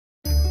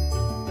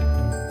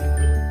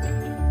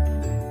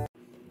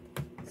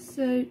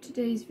So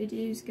today's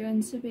video is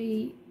going to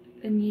be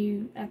a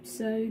new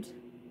episode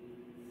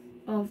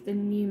of the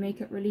new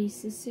makeup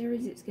releases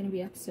series. It's going to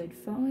be episode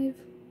 5.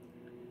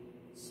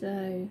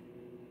 So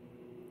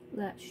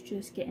let's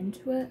just get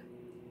into it.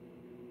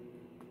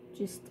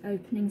 Just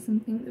opening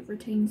something that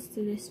pertains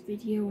to this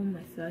video on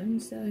my phone,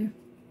 so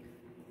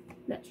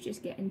let's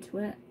just get into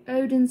it.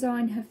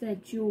 Odensign have their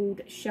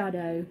jeweled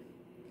shadow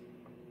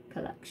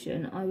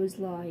collection. I was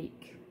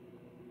like,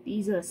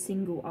 these are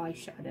single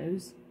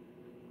eyeshadows.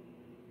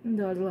 And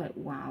I was like,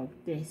 wow,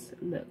 this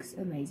looks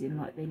amazing.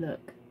 Like, they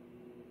look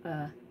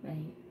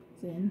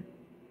amazing.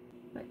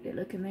 Like, they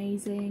look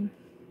amazing.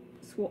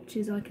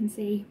 Swatches I can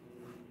see.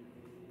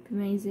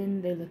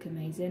 Amazing, they look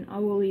amazing. I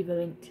will leave a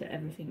link to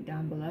everything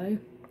down below.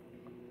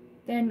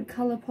 Then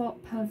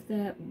Colourpop have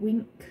their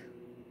Wink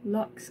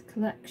Luxe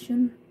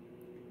collection,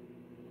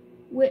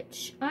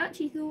 which I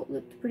actually thought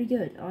looked pretty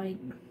good. I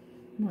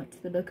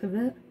liked the look of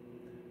it.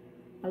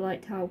 I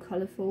liked how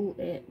colourful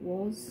it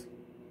was.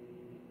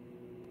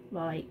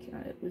 Like,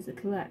 it was a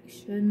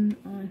collection.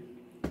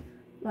 I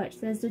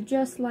liked, there's a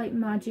Just Like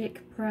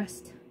Magic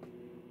pressed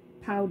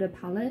powder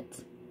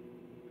palette.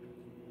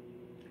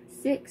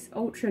 6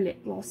 ultra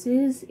lip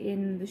glosses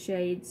in the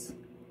shades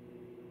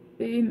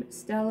Boom,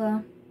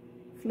 Stella,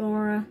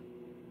 Flora,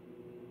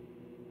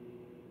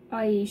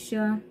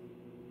 Aisha,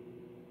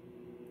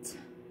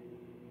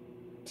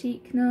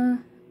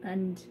 Tikna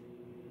and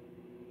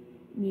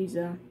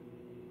Musa.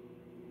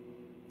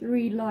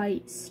 3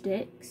 light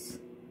sticks.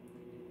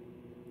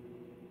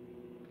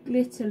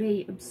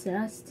 Glitterly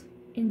Obsessed,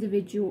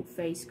 individual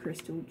face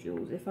crystal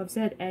jewels. If I've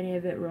said any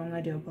of it wrong,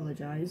 I do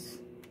apologise,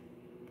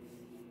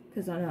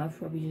 because I know I've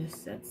probably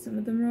just said some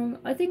of them wrong.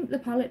 I think the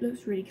palette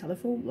looks really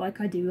colourful. Like,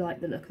 I do like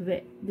the look of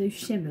it. Those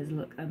shimmers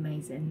look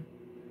amazing.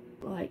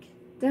 Like,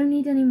 don't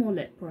need any more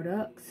lip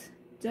products.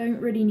 Don't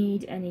really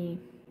need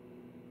another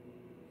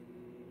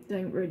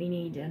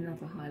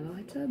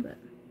highlighter, but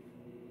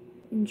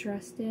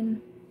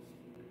interesting.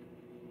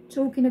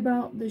 Talking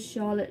about the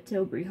Charlotte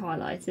Tilbury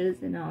highlighters,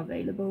 they're now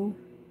available.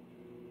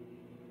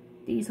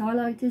 These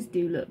highlighters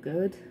do look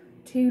good.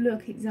 2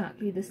 look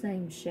exactly the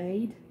same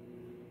shade.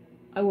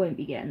 I won't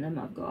be getting them,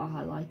 I've got a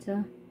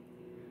highlighter.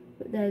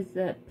 But there's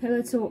the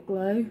Pillar Talk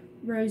Glow,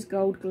 Rose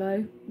Gold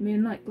Glow,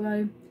 Moonlight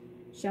Glow,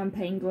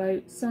 Champagne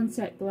Glow,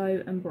 Sunset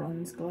Glow and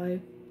Bronze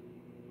Glow.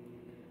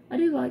 I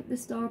do like the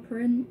star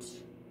print,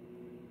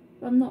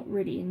 but I'm not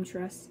really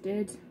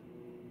interested.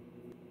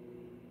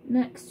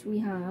 Next we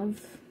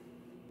have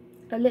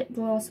a lip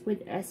gloss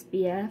with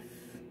SPF.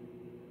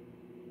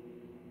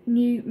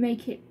 New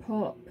Make It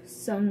Pop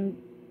Sun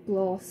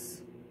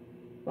Gloss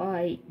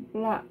by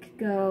Black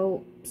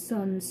Girl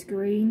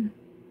Sunscreen.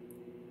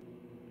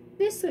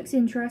 This looks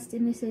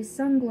interesting. This is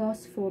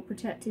sungloss for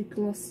protected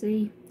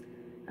glossy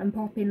and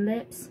popping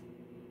lips,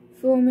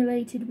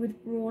 formulated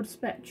with broad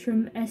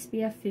spectrum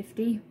SPF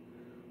 50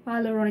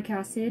 hyaluronic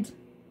acid,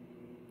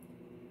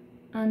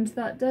 and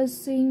that does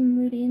seem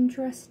really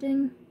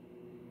interesting.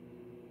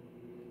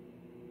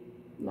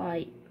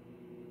 Like,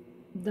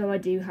 though I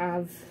do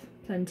have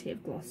plenty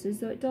of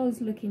glosses, though it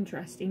does look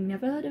interesting.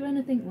 Never heard of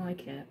anything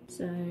like it,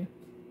 so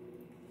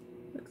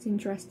looks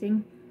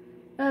interesting.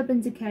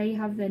 Urban Decay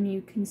have their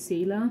new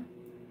concealer.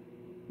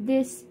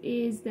 This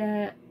is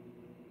their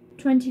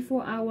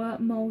 24-hour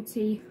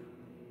multi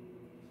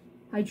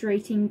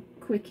hydrating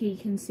quickie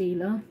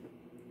concealer.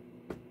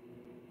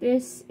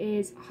 This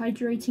is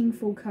hydrating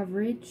full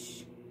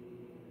coverage,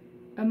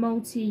 a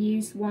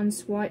multi-use one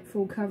swipe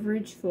full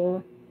coverage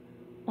for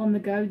on the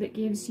go that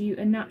gives you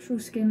a natural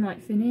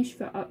skin-like finish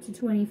for up to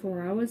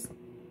 24 hours.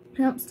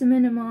 Helps to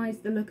minimise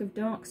the look of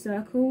dark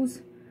circles,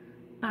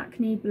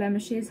 acne,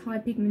 blemishes, high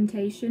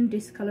pigmentation,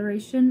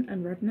 discoloration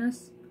and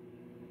redness.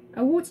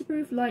 A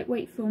waterproof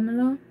lightweight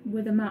formula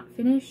with a matte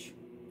finish.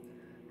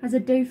 Has a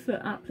doe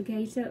foot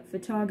applicator for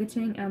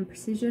targeting and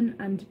precision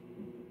and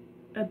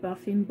a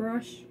buffing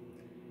brush.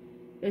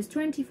 There's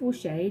 24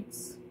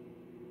 shades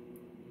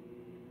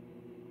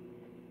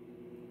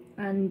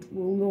and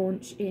will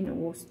launch in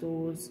all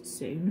stores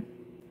soon.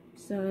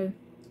 So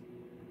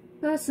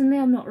personally,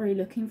 I'm not really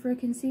looking for a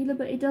concealer,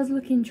 but it does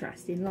look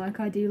interesting. Like,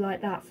 I do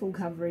like that full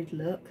coverage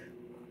look,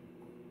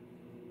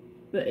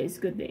 but it's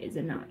good that it's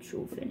a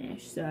natural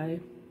finish, so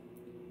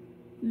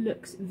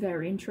looks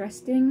very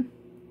interesting.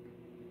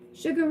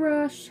 Sugar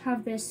Rush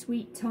have their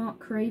Sweet Tart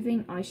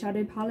Craving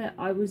eyeshadow palette.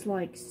 I was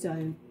like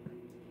so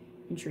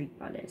intrigued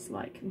by this,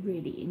 like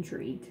really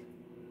intrigued.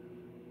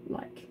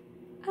 Like,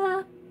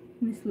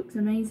 this looks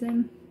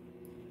amazing.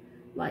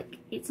 Like,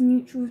 it's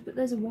neutrals, but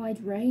there's a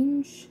wide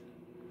range.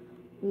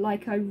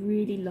 Like, I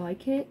really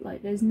like it.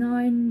 Like, there's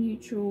 9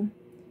 neutral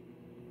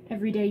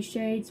everyday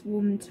shades,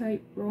 warm and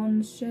taupe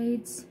bronze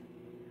shades,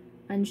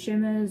 and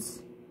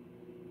shimmers.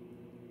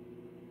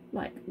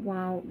 Like,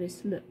 wow,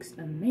 this looks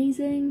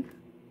amazing.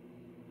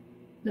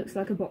 Looks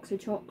like a box of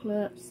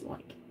chocolates.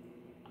 Like,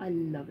 I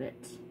love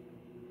it.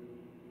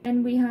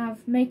 Then we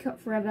have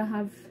Makeup Forever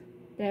have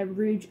their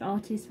Rouge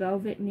Artist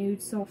Velvet Nude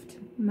Soft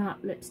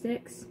Matte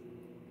Lipsticks.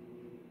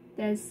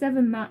 There's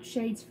 7 matte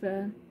shades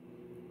for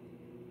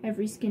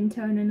every skin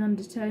tone and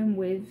undertone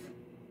with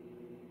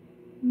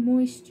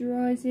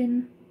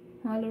moisturising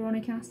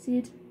hyaluronic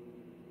acid,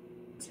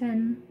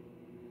 10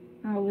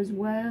 hours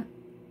wear.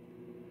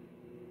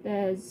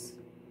 There's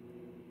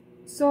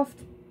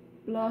soft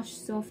blush,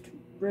 soft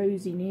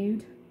rosy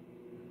nude,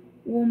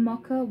 warm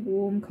mocha,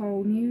 warm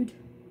coral nude,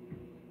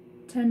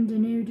 tender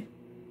nude,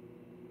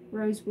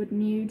 rosewood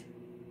nude,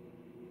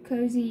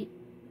 cozy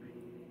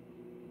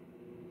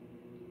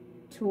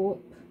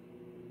taupe,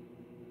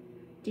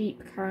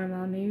 deep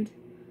caramel nude,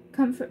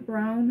 comfort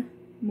brown,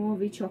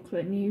 mauvey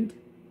chocolate nude,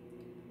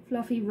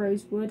 fluffy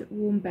rosewood,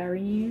 warm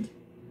berry nude.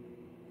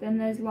 Then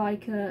there's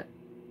like a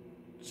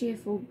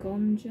cheerful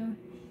gonja,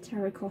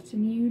 terracotta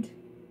nude.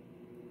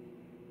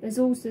 There's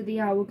also the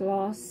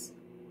Hourglass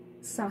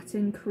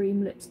satin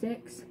cream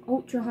lipsticks,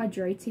 ultra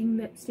hydrating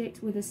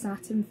lipsticks with a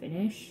satin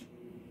finish.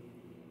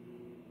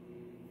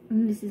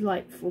 And this is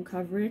like full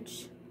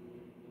coverage.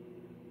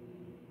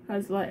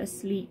 Has like a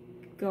sleek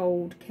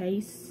gold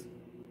case.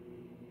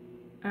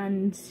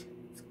 And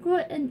it's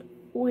quite an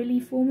oily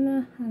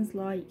formula. Has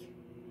like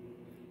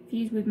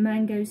fused with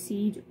mango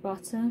seed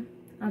butter,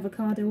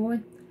 avocado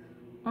oil,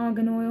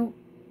 argan oil.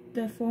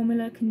 The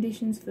formula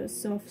conditions for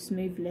soft,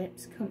 smooth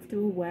lips,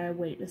 comfortable wear,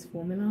 weightless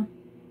formula.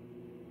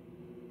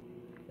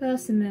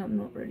 Personally, I'm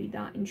not really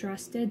that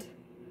interested.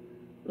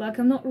 Like,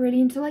 I'm not really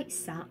into like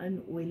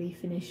satin, oily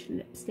finish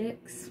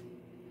lipsticks.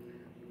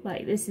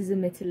 Like, this is a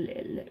little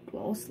lip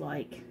gloss.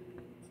 Like,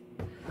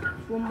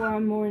 one where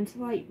I'm more into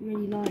like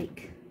really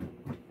like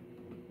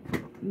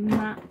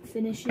matte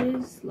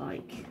finishes.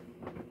 Like,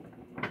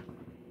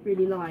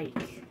 really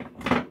like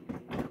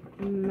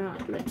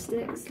matte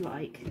lipsticks.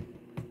 Like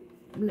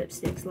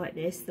lipsticks like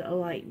this that are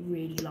like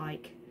really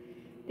like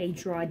they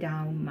dry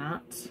down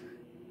matte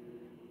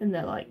and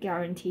they're like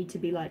guaranteed to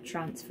be like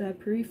transfer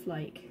proof.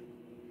 Like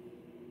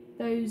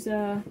those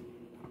are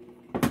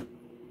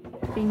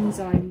things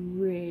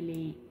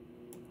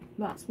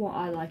that's what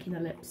I like in a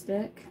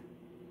lipstick.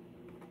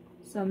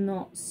 So I'm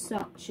not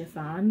such a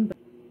fan, but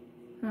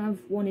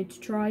I've wanted to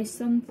try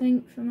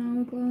something from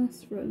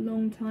Hourglass for a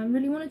long time.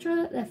 Really want to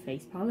try out their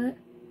face palette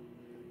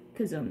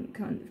because I'm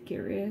kind of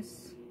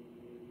curious.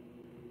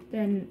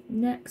 Then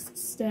next,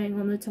 staying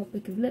on the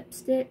topic of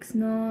lipsticks,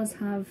 Nars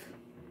have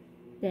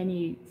their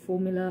new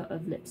formula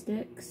of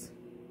lipsticks.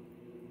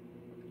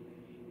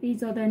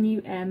 These are their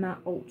new Air Matte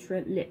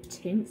Ultra Lip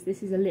Tints.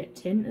 This is a lip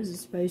tint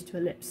as opposed to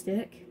a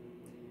lipstick.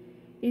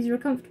 These are a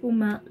comfortable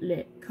matte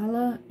lip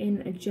colour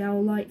in a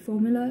gel-like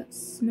formula,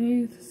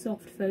 smooth,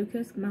 soft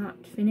focus,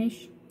 matte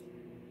finish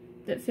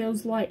that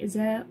feels light as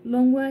air,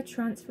 long wear,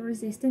 transfer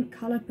resistant,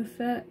 colour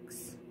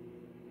perfects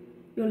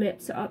your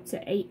lips are up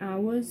to 8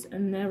 hours,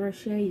 and there are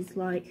shades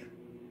like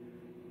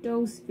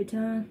Dolce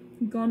Vita,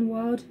 Gone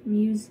Wild,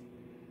 Muse,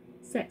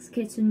 Sex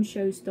Kitten,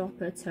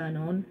 Showstopper, Turn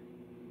On.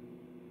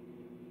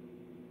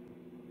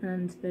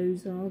 And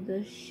those are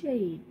the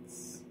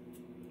shades.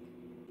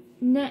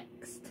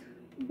 Next,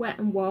 Wet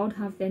n Wild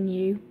have their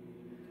new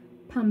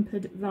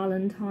Pampered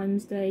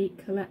Valentine's Day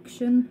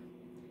collection.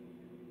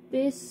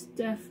 This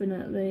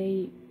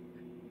definitely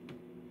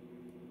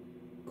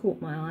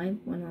caught my eye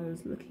when I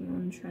was looking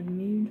on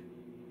Trendmood.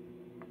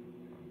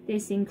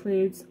 This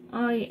includes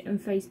eye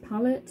and face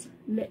palette,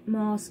 lip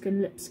mask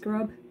and lip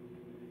scrub,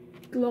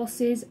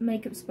 glosses,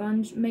 makeup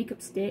sponge,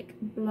 makeup stick,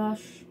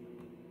 blush,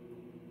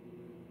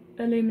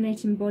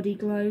 illuminating body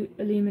glow,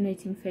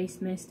 illuminating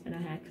face mist and a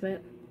hair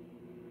clip.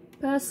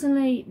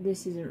 Personally,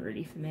 this isn't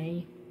really for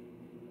me.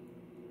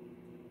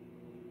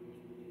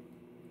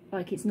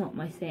 Like, it's not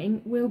my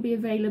thing. Will be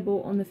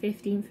available on the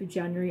 15th of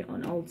January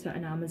on Ulta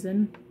and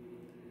Amazon.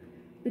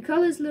 The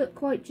colours look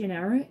quite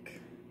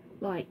generic.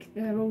 Like,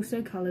 they're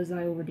also colours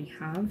I already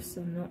have,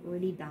 so I'm not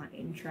really that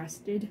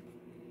interested.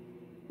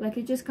 Like,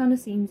 it just kind of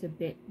seems a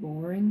bit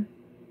boring.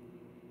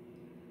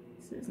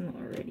 So it's not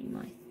really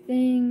my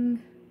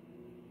thing.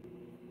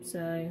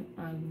 So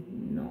I'm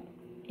not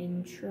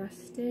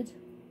interested.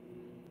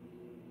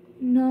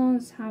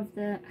 Nars have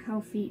their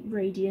Healthy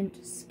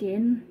Radiant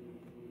Skin.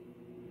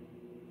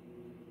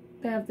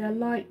 They have their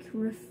Light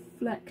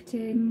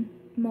Reflecting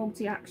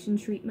Multi-Action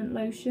Treatment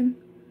Lotion.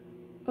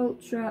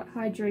 Ultra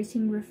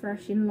hydrating,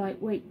 refreshing,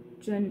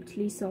 lightweight,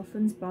 gently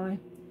softens by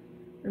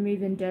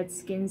removing dead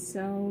skin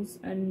cells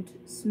and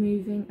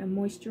smoothing and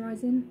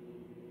moisturising.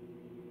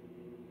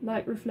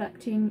 Light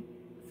reflecting,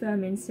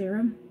 firming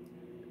serum.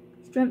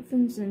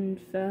 Strengthens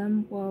and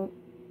firm while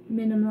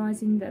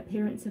minimising the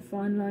appearance of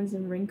fine lines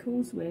and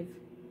wrinkles with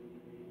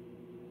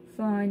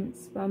fine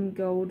spun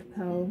gold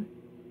pearl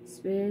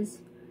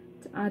spears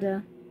to add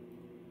a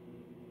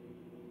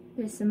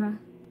prismatic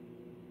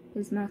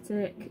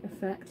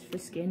effect for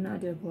skin. I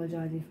do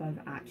apologise if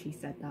I've actually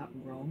said that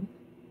wrong,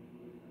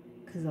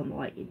 because I'm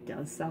like, it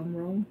does sound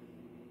wrong.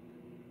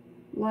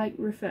 Light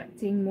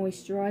reflecting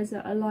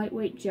moisturiser, a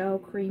lightweight gel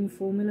cream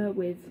formula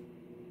with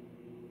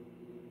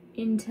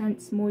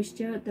intense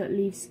moisture that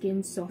leaves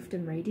skin soft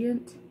and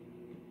radiant.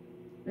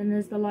 Then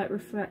there's the light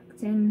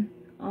reflecting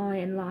eye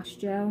and lash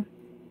gel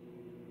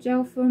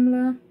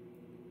formula,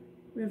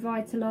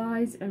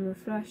 Revitalise and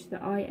refresh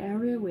the eye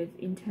area with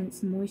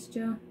intense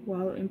moisture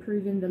while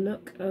improving the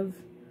look of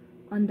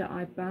under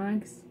eye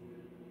bags.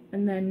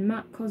 And then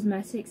MAC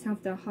Cosmetics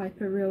have their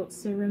Hyper Real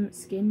Serum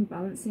Skin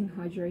Balancing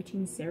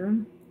Hydrating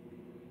Serum.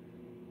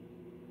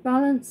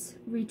 Balance,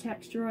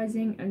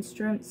 retexturizing and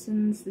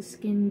strengthens the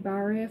skin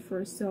barrier for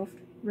a soft,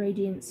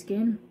 radiant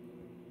skin.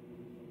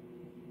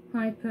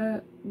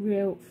 Hyper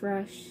Real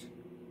Fresh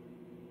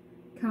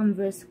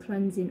Canvas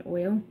Cleansing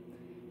Oil.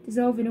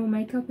 Dissolve in all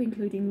makeup,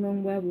 including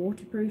long wear,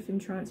 waterproof and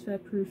transfer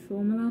proof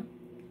formula.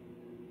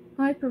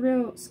 Hyper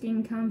Real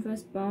Skin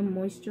Canvas Balm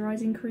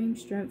Moisturising Cream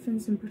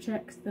strengthens and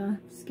protects the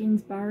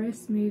skin's barrier,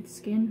 smooth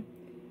skin,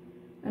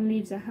 and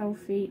leaves a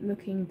healthy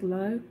looking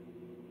glow.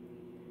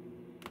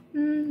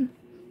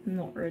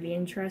 Not really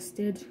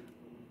interested.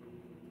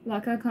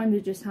 Like, I kind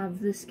of just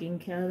have the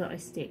skincare that I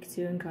stick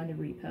to and kind of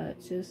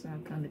repurchase, and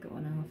I've kind of got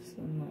enough, so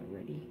I'm not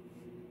really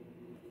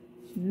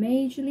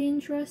majorly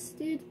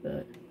interested.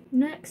 But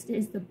next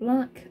is the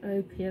Black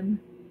Opium.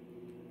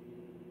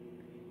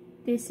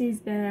 This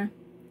is their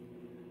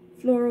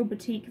Floral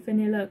Boutique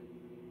Vanilla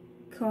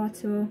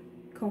Carter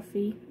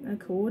Coffee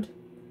Accord.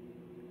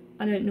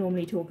 I don't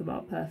normally talk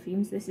about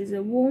perfumes. This is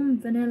a warm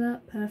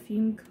vanilla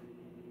perfume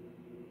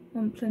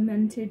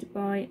complemented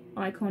by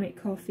iconic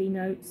coffee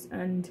notes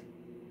and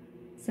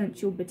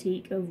sensual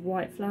boutique of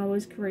white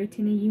flowers,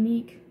 creating a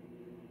unique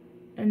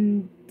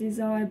and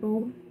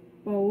desirable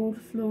bold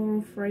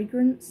floral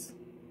fragrance.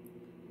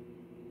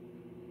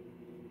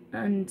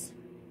 And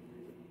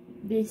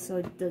this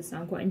does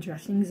sound quite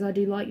interesting because I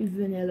do like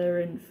vanilla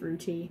and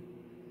fruity.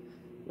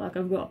 Like,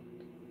 I've got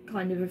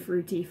kind of a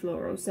fruity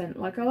floral scent.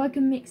 Like, I like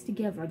them mixed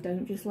together. I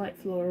don't just like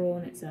floral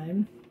on its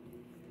own.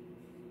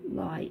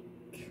 Like,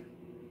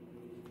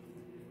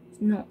 it's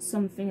not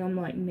something I'm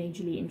like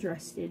majorly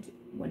interested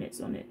when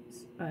it's on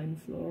its own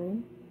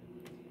floral.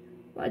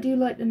 But I do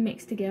like them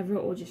mixed together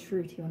or just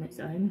fruity on its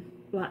own.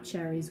 Black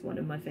cherry is one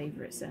of my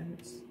favourite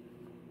scents.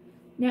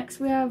 Next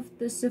we have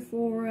the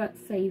Sephora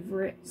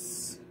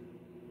favourites.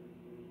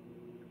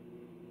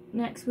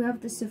 Next we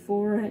have the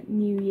Sephora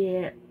New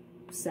Year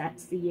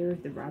sets, the Year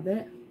of the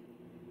Rabbit.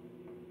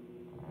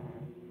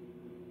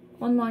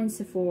 Online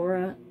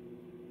Sephora,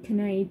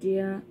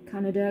 Canada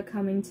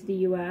coming to the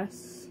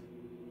US.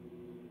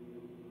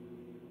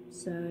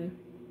 So,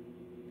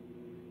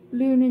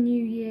 Lunar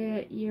New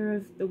Year, Year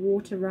of the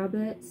Water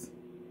Rabbit.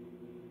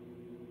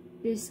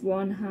 This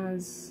one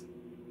has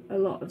a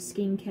lot of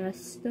skincare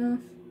stuff.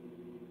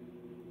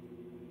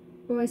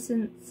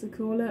 Boycent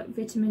Sequoia,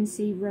 Vitamin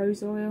C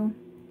Rose Oil.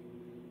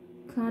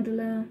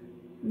 Cardella,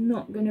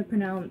 not going to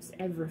pronounce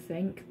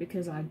everything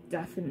because I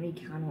definitely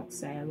cannot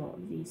say a lot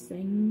of these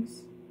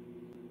things.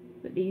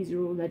 But these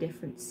are all their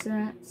different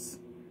sets,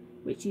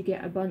 which you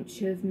get a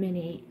bunch of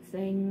mini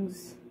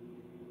things,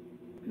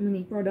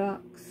 mini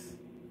products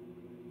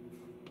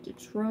to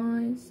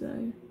try.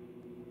 So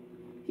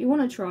if you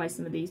want to try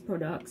some of these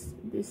products,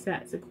 these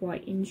sets are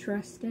quite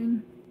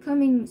interesting.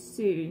 Coming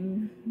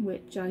soon,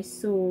 which I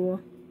saw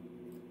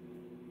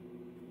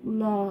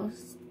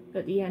last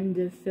at the end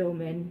of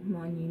filming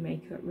my new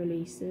makeup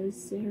releases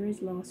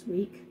series last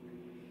week,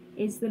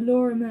 is the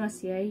Laura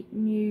Mercier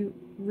new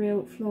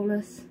Real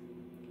Flawless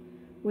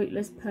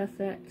Weightless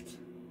Perfect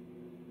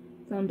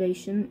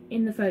foundation.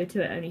 In the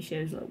photo it only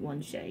shows like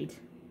one shade,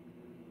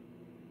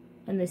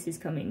 and this is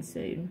coming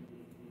soon.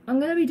 I'm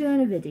going to be doing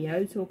a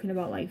video talking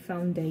about like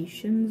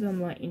foundations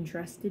I'm like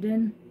interested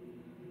in,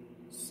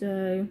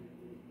 so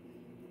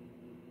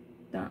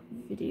that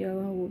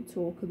video I will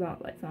talk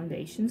about like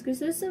foundations, because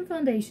there's some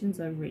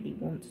foundations I really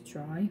want to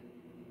try,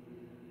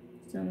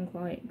 so I'm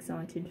quite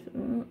excited for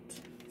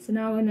that. So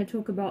now we're going to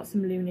talk about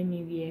some Lunar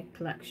New Year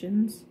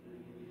collections.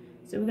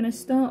 So we're going to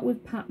start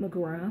with Pat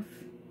McGrath.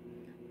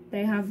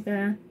 They have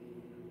their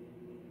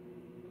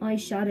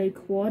eyeshadow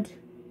quad,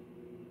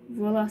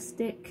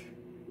 Volastic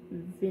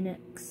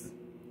Vinex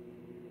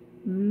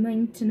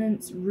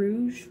Maintenance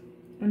Rouge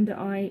Under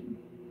Eye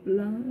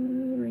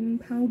Blurring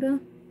Powder.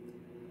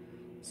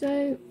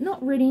 So,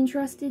 not really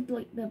interested.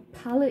 Like, the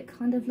palette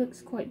kind of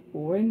looks quite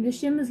boring. The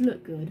shimmers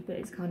look good, but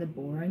it's kind of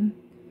boring.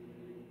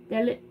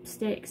 Their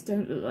lipsticks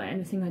don't look like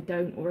anything I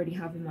don't already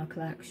have in my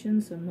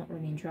collection, so I'm not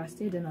really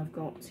interested. And I've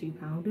got 2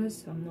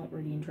 powders, so I'm not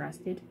really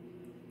interested.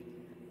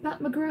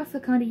 Pat McGrath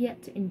are kind of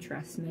yet to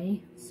interest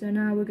me. So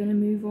now we're going to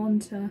move on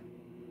to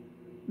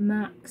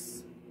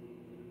MAC's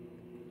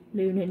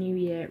Lunar New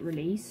Year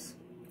release.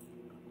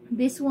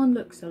 This one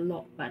looks a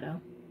lot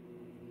better.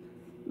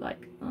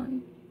 Like, I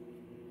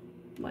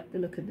like the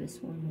look of this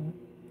one more.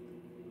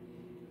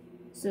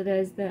 So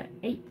there's the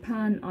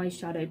 8-pan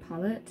eyeshadow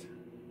palette.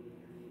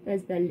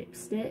 There's their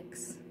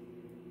lipsticks.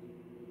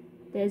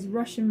 There's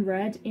Russian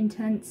Red,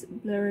 Intense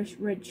Blurish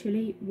Red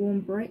Chili,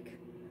 Warm Brick,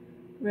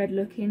 red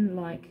looking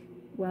like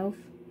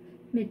wealth.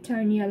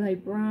 Mid-tone Yellow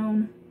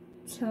Brown,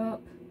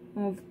 top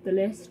of the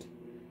list.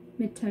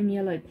 Mid-tone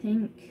Yellow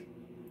Pink,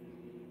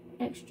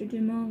 Extra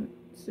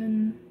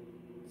Dimension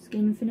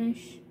Skin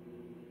Finish,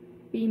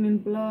 Beaming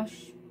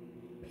Blush,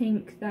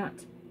 Pink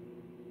That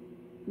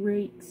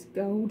Reeks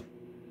Gold,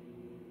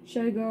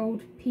 Show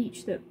Gold,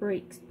 Peach That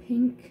Breaks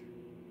Pink,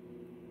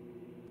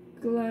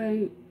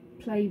 Glow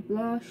Play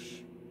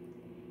Blush,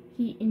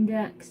 Heat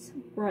Index,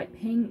 Bright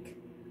Pink,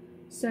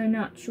 So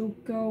Natural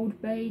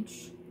Gold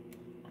Beige.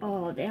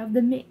 Oh, they have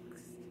the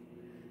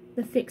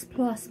Fix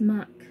Plus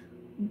MAC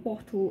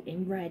bottle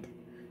in red,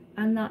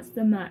 and that's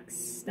the MAC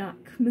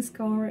Stack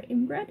mascara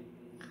in red.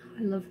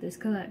 I love this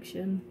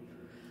collection.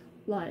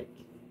 Like,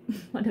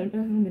 I don't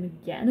know if I'm gonna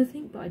get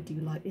anything, but I do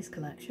like this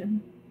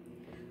collection.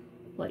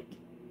 Like,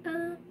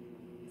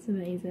 it's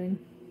amazing.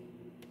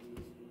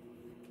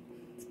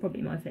 It's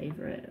probably my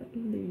favourite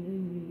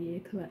Lunar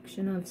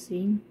collection I've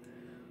seen.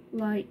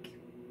 Like,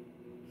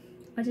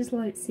 I just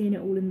like seeing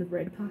it all in the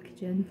red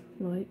packaging.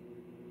 Like,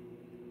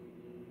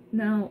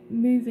 now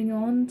moving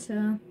on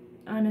to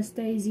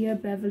Anastasia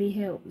Beverly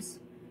Hills.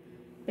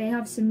 They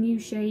have some new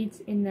shades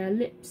in their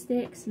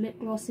lipsticks, lip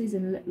glosses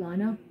and lip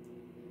liner.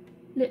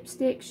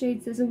 Lipstick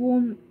shades, there's a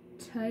warm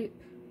taupe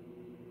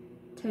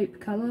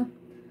colour,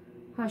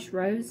 Hush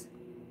Rose,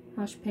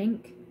 Hush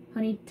Pink,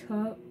 Honey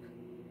Taupe,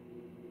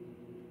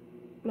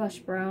 Blush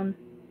Brown,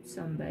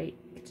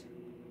 Sunbaked.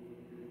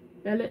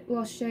 Their lip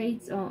gloss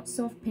shades are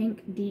Soft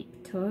Pink,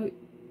 Deep Taupe.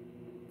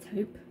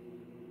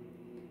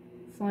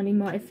 Finally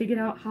might have figured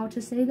out how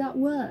to say that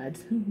word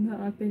that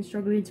I've been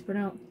struggling to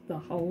pronounce the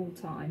whole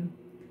time.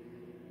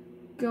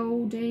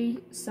 Goldie,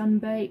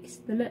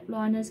 Sunbaked. The lip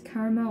liners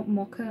Caramel,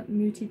 Mocha,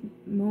 Muted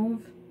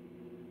Mauve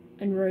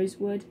and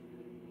Rosewood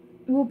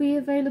will be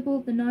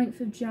available the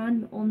 9th of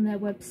Jan on their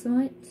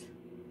website.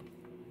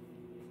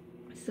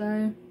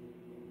 So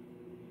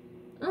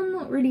I'm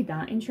not really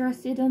that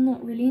interested. I'm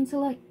not really into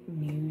like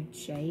nude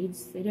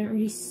shades. They don't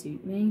really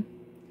suit me.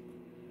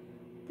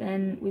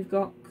 Then we've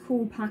got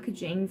cool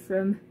packaging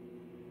from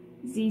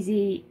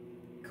ZZ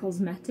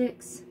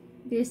Cosmetics.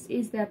 This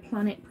is their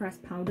Planet Press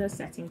Powder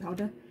Setting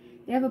Powder.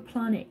 They have a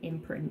planet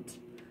imprint,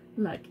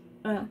 like,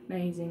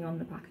 amazing on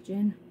the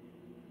packaging.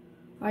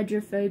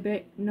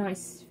 Hydrophobic,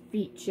 nice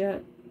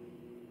feature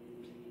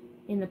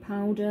in the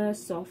powder,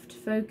 soft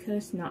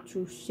focus,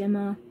 natural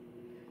shimmer.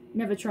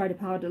 Never tried a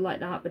powder like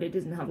that, but it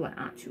doesn't have like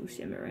actual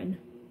shimmer in.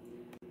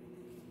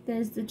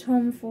 There's the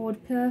Tom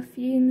Ford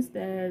perfumes.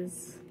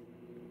 There's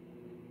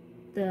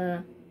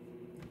the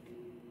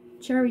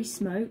Cherry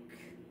Smoke,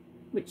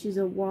 which is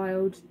a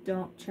wild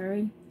dark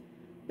cherry.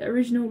 The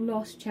original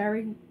Lost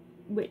Cherry,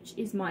 which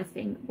is my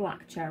thing,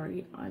 black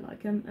cherry, I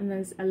like them. And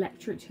there's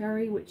Electric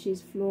Cherry, which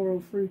is floral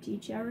fruity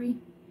cherry.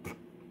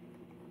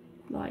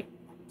 Like,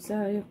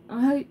 so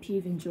I hope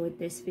you've enjoyed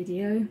this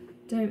video.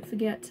 Don't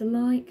forget to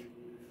like,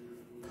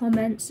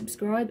 comment,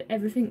 subscribe.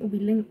 Everything will be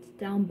linked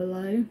down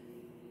below,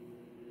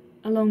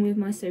 along with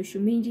my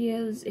social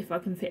medias, if I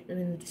can fit them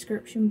in the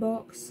description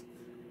box.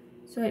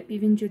 So I hope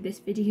you've enjoyed this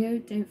video.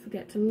 Don't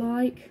forget to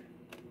like,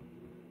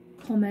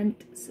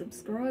 comment,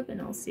 subscribe, and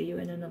I'll see you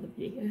in another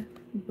video.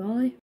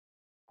 Bye.